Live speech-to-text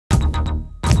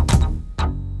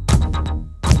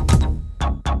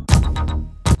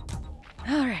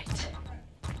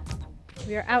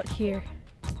We are out here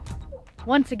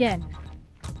once again,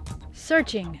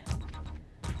 searching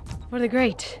for the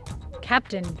great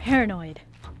Captain Paranoid.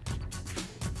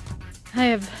 I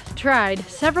have tried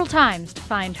several times to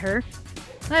find her.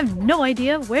 I have no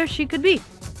idea where she could be.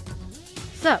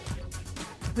 So,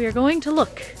 we are going to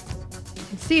look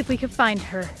and see if we can find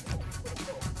her.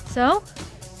 So,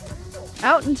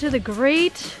 out into the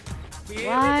great,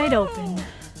 wide open.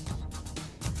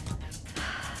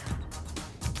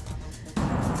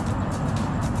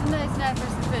 Nice night for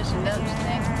some fishing, don't you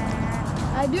think?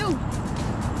 I do.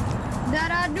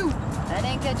 That I do. I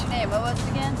didn't catch your name. What was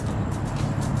it again?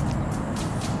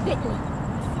 Spitley.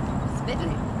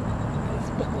 Spitley.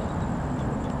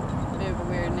 Bit of a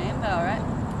weird name, but alright.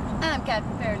 I'm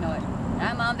Captain Paranoid.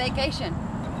 I'm on vacation.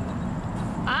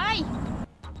 Aye.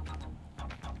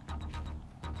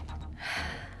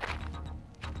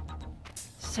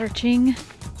 Searching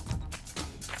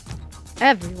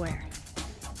everywhere.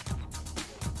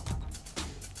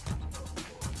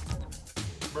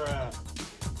 Bruh.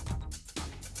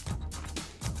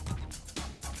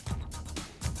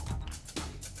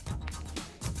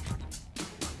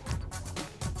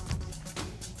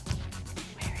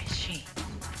 Where is she?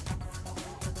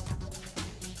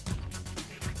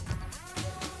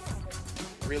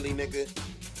 Really, nigga?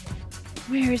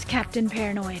 Where is Captain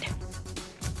Paranoid?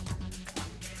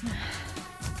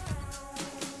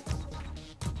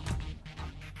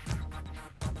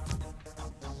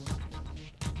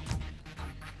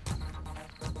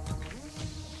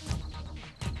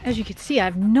 As you can see, I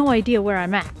have no idea where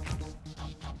I'm at.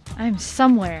 I'm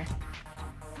somewhere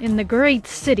in the great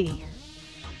city.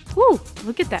 Woo!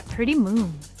 Look at that pretty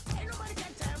moon.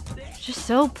 It's just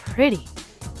so pretty.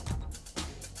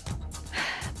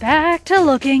 Back to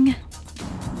looking.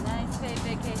 Nice paid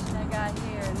vacation I got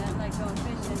here, and nothing like going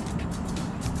fishing.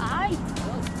 Aye.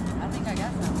 Oh, I think I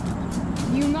got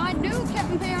some. You might do,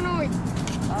 Captain Paranoid.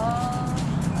 Oh,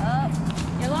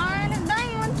 Your line is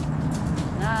dangling.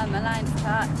 nah, my line's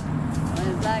taut. When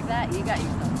it's like that, you got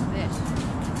yourself a fish.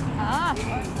 Ah. Or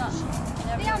something.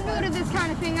 Never See, I'm know new to what. this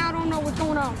kind of thing. I don't know what's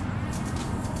going on.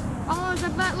 As long as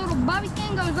that little bobby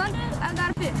thing goes under, I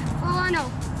got a fish. That's all I know.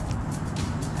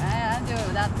 I'm doing it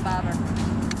without the bobber.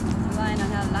 I'm relying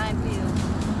on how the line feels.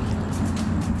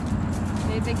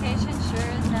 Paid vacation sure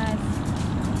is nice.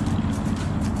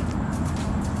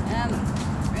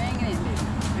 Bring it in, baby.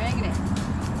 Bring it in.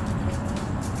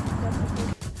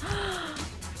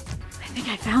 I think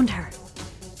I found her.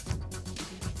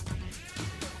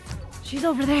 She's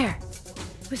over there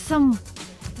with some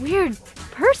weird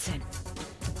person.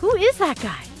 Who is that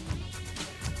guy?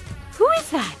 Who is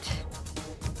that?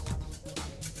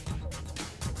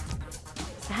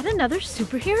 Is that another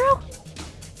superhero?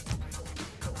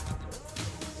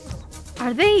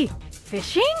 Are they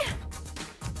fishing?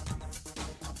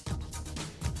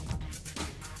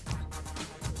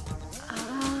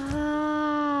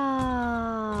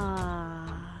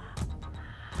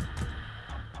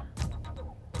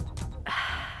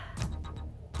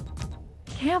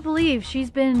 Can't believe she's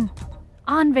been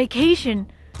on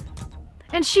vacation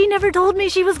and she never told me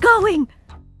she was going.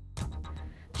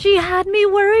 She had me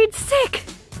worried sick.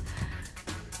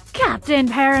 Captain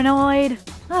Paranoid.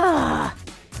 Ugh.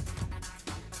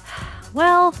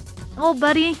 Well, old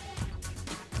buddy,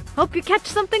 hope you catch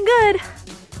something good.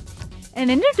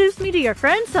 And introduce me to your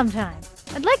friend sometime.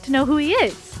 I'd like to know who he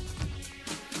is.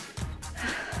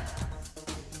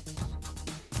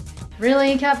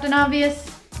 Really, Captain Obvious?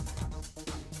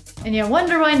 And you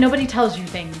wonder why nobody tells you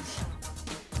things.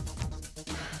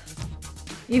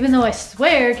 Even though I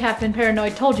swear Captain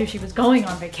Paranoid told you she was going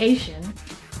on vacation,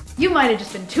 you might have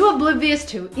just been too oblivious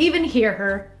to even hear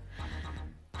her.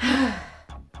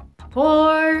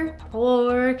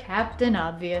 Poor Captain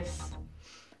Obvious.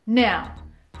 Now,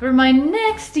 for my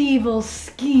next evil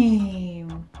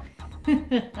scheme.